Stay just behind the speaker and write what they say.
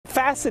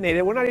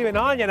fascinated. We're not even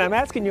on yet. I'm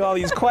asking you all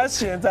these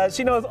questions.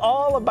 She knows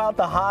all about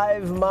the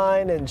hive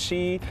mind, and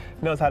she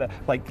knows how to,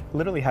 like,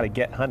 literally how to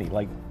get honey.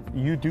 Like,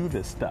 you do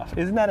this stuff.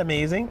 Isn't that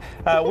amazing?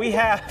 We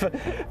have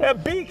a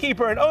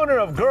beekeeper and owner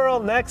of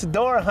Girl Next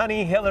Door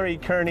Honey, Hilary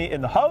Kearney,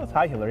 in the house.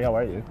 Hi, Hilary. How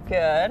are you?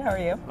 Good. How are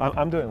you?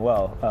 I'm doing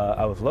well.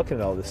 I was looking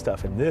at all this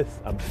stuff, and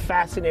I'm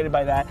fascinated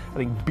by that. I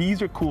think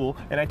bees are cool,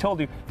 and I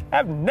told you,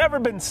 I've never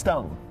been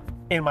stung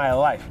in my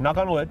life. Knock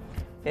on wood.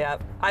 Yeah,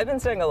 I've been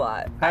stung a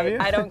lot. Have you?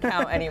 I don't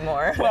count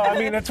anymore. Well, I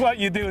mean, that's what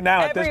you do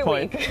now at this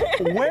point.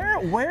 Every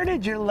week. Where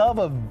did your love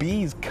of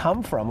bees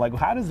come from? Like,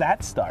 how does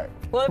that start?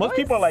 Well, most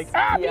people are like,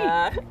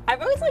 yeah. Bee. I've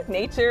always liked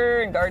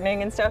nature and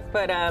gardening and stuff,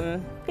 but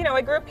you know,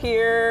 I grew up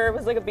here,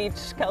 was like a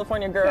beach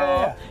California girl,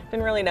 Yeah.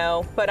 Didn't really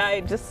know, but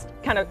I just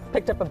kind of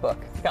picked up a book,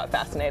 got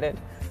fascinated.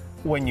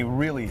 When you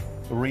really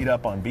read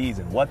up on bees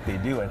and what they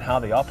do and how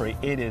they operate,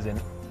 it is an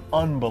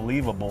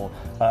unbelievable,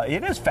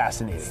 it is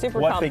fascinating super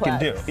what complex. They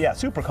can do. Yeah,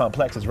 super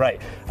complex is right.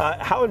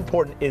 How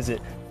important is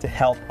it to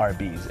help our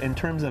bees in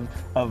terms of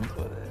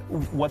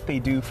what they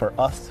do for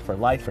us, for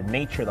life, for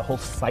nature, the whole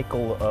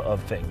cycle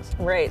of things?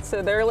 Right,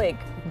 so they're like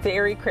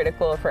very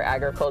critical for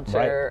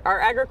agriculture. Right.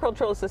 Our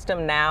agricultural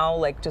system now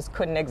like just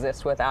couldn't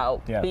exist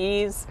without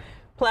bees.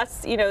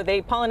 Plus, you know,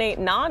 they pollinate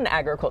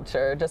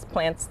non-agriculture, just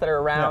plants that are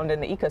around in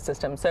the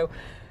ecosystem. So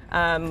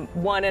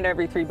 1 in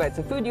every 3 bites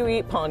of food you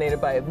eat, pollinated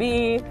by a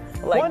bee.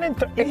 Like, 1 in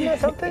 3, isn't that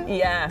something?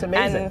 Yeah, it's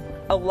amazing. And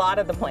a lot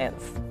of the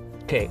plants.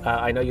 Okay,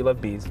 I know you love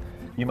bees.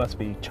 You must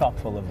be chock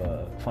full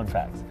of fun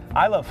facts.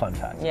 I love fun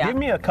facts. Yeah. Give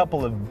me a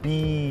couple of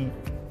bee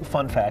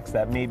fun facts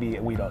that maybe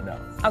we don't know.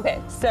 Okay,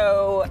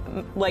 so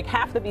like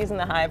half the bees in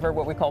the hive are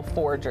what we call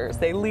foragers.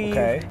 They leave,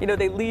 you know,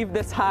 they leave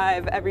this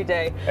hive every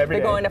day.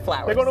 They go into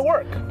flowers. They go to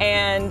work.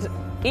 And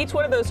each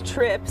one of those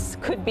trips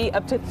could be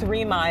up to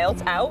 3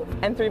 miles out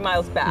and 3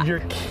 miles back.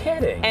 You're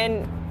kidding.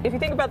 And if you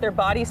think about their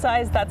body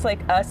size, that's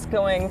like us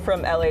going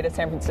from LA to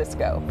San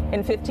Francisco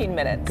in 15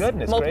 minutes.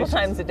 Goodness multiple gracious.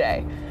 times a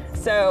day.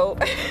 So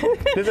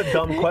this is a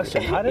dumb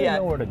question. How do they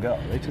know where to go?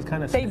 They just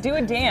kind of. They do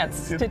a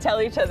dance to tell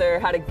each other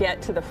how to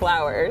get to the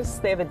flowers.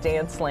 They have a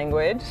dance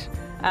language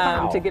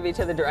to give each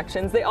other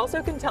directions. They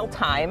also can tell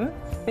time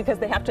because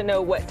they have to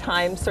know what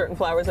time certain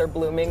flowers are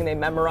blooming. They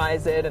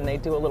memorize it and they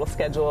do a little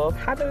schedule.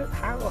 How?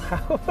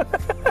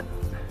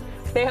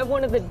 They have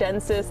one of the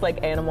densest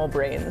like animal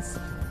brains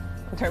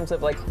in terms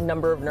of like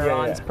number of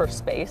neurons per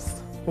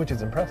space. Which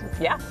is impressive.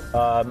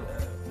 Yeah.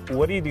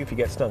 What do you do if you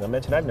get stung? I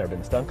mentioned I've never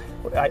been stung.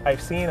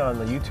 I've seen on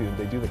the YouTube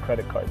they do the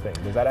credit card thing.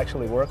 Does that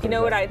actually work? You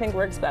know what I think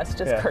works best?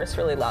 Just curse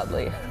really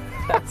loudly.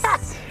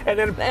 That's and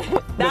then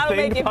that'll the thing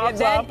make you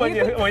pops up and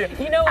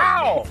you know,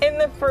 ow! In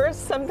the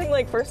first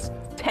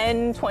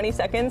 10, 20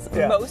 seconds,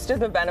 most of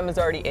the venom is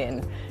already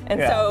in. And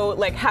so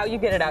like how you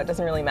get it out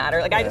doesn't really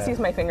matter. Like I just use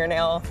my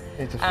fingernail,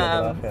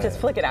 just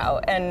flick it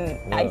out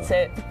and ice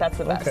it. That's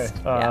the best.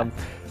 Okay.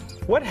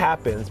 What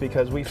happens,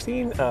 because we've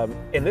seen,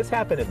 and this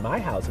happened at my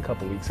house a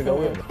couple weeks ago,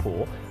 we were in the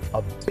pool,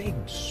 a big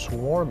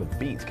swarm of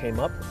bees came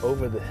up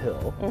over the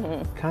hill,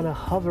 kind of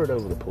hovered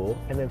over the pool,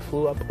 and then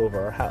flew up over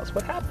our house.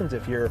 What happens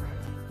if you're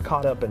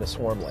caught up in a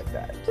swarm like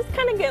that? Just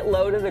kind of get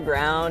low to the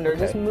ground or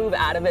just move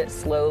out of it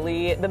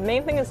slowly. The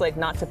main thing is like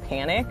not to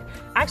panic.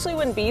 Actually,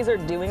 when bees are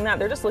doing that,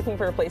 they're just looking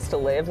for a place to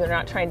live. They're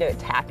not trying to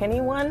attack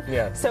anyone.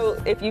 Yeah.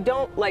 So if you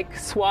don't like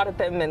swat at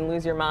them and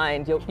lose your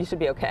mind, you should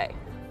be okay.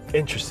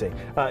 Interesting.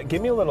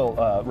 Give me a little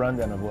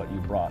rundown of what you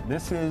brought.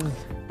 This is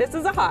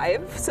a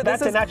hive. So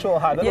that's an actual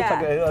hive. That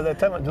looks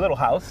like a little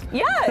house.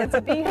 Yeah, it's a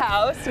bee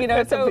house. You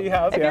know, it's a bee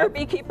house, if you're a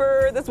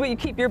beekeeper, this is where you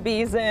keep your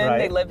bees in. Right.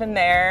 They live in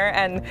there,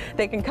 and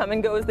they can come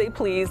and go as they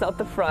please out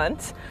the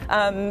front.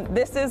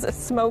 This is a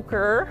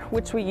smoker,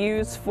 which we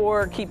use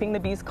for keeping the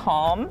bees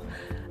calm.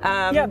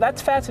 Yeah,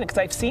 that's fascinating because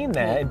I've seen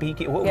that in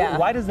beekeeping.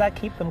 Why does that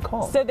keep them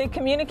calm? So they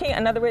communicate,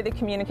 another way they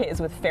communicate is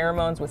with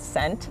pheromones, with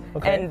scent,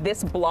 and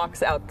this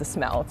blocks out the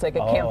smell. It's like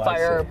a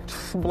campfire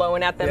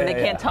blowing at them. They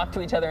can't talk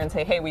to each other and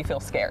say, hey, we feel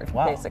scared,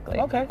 basically.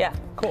 Okay, yeah,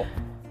 cool.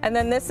 And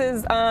then this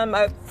is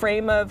a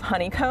frame of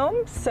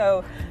honeycomb.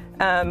 So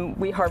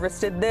we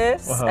harvested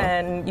this,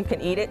 and you can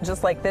eat it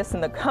just like this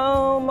in the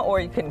comb, or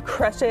you can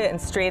crush it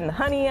and strain the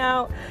honey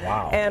out.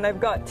 Wow. And I've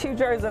got 2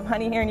 jars of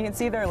honey here, and you can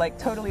see they're like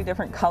totally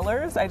different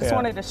colors. I just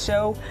wanted to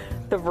show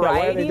the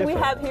variety we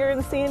have here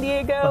in San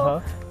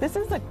Diego. This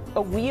is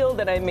a wheel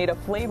that I made, a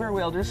flavor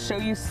wheel, just show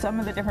you some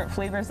of the different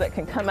flavors that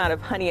can come out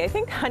of honey. I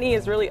think honey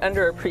is really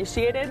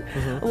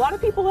underappreciated. A lot of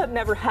people have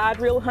never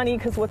had real honey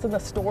because what's in the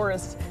store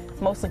is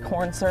mostly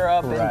corn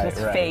syrup and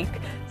just fake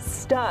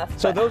stuff.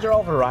 So those are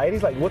all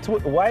varieties? Like,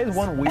 why is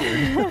one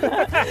weird?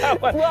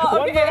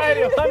 One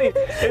variety of honey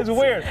is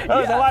weird.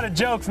 There's a lot of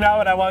jokes now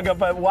and I want to go,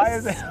 but why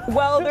is it?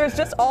 Well, there's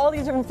just all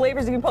these different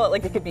flavors you can pull it.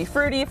 Like it could be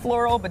fruity,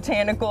 floral,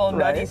 botanical,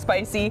 nutty,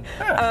 spicy.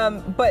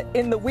 But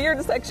in the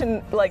weird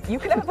section, like you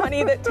could have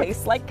honey that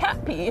tastes like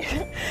cat pee.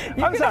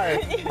 I'm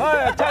sorry.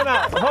 Time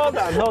out.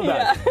 Hold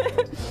on.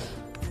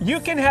 You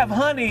can have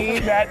honey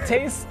that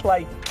tastes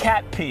like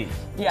cat pee.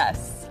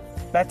 Yes.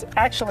 That's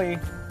actually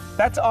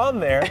That's on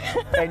there.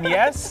 And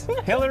yes,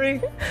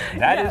 Hilary,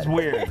 that is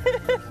weird.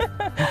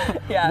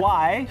 Yeah.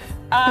 Why?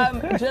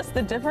 Just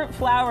the different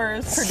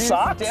flowers produce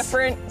Socks?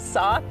 different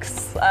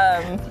socks.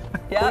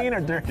 Clean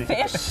or dirty?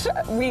 Fish.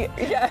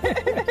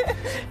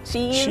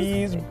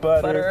 Cheese,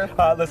 butter.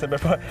 Listen,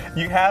 before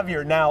you have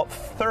your now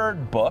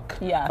third book,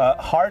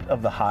 Heart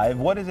of the Hive.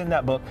 What is in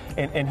that book,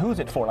 and who's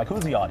it for? Like,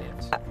 who's the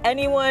audience?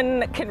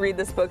 Anyone can read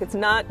this book. It's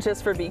not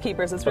just for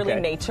beekeepers. It's really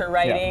nature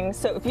writing. Yeah.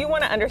 So if you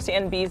want to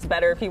understand bees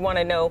better, if you want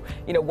to know,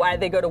 why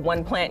they go to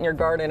one plant in your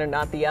garden and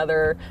not the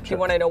other, if you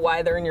want to know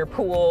why they're in your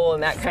pool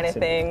and that kind of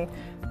thing,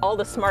 all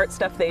the smart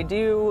stuff they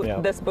do,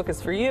 this book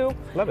is for you.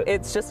 Love it.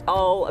 It's just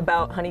all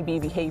about honeybee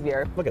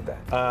behavior. Look at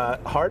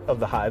that. Heart of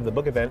the Hive, the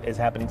book event is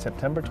happening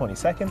September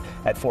 22nd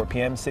at 4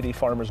 p.m. City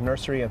Farmers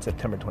Nursery, and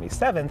September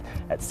 27th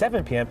at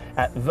 7 p.m.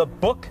 at the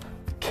Book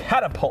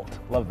Catapult.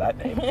 Love that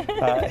name.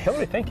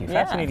 Hilary, thank you.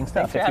 Fascinating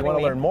stuff. If you want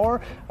to learn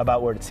more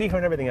about where to see her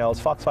and everything else,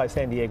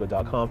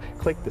 fox5sandiego.com.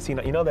 Click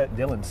the you know that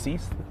Dylan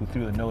Cease, who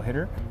threw the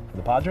no-hitter for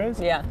the Padres?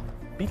 Yeah.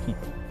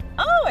 Beekeeper.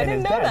 Oh, I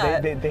didn't know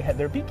that. They had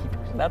their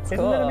beekeepers. That's cool.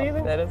 Isn't that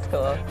amazing? That is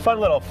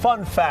cool.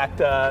 Fun fact.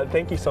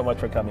 Thank you so much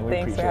for coming. We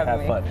appreciate it.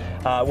 Have fun.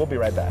 We'll be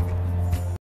right back.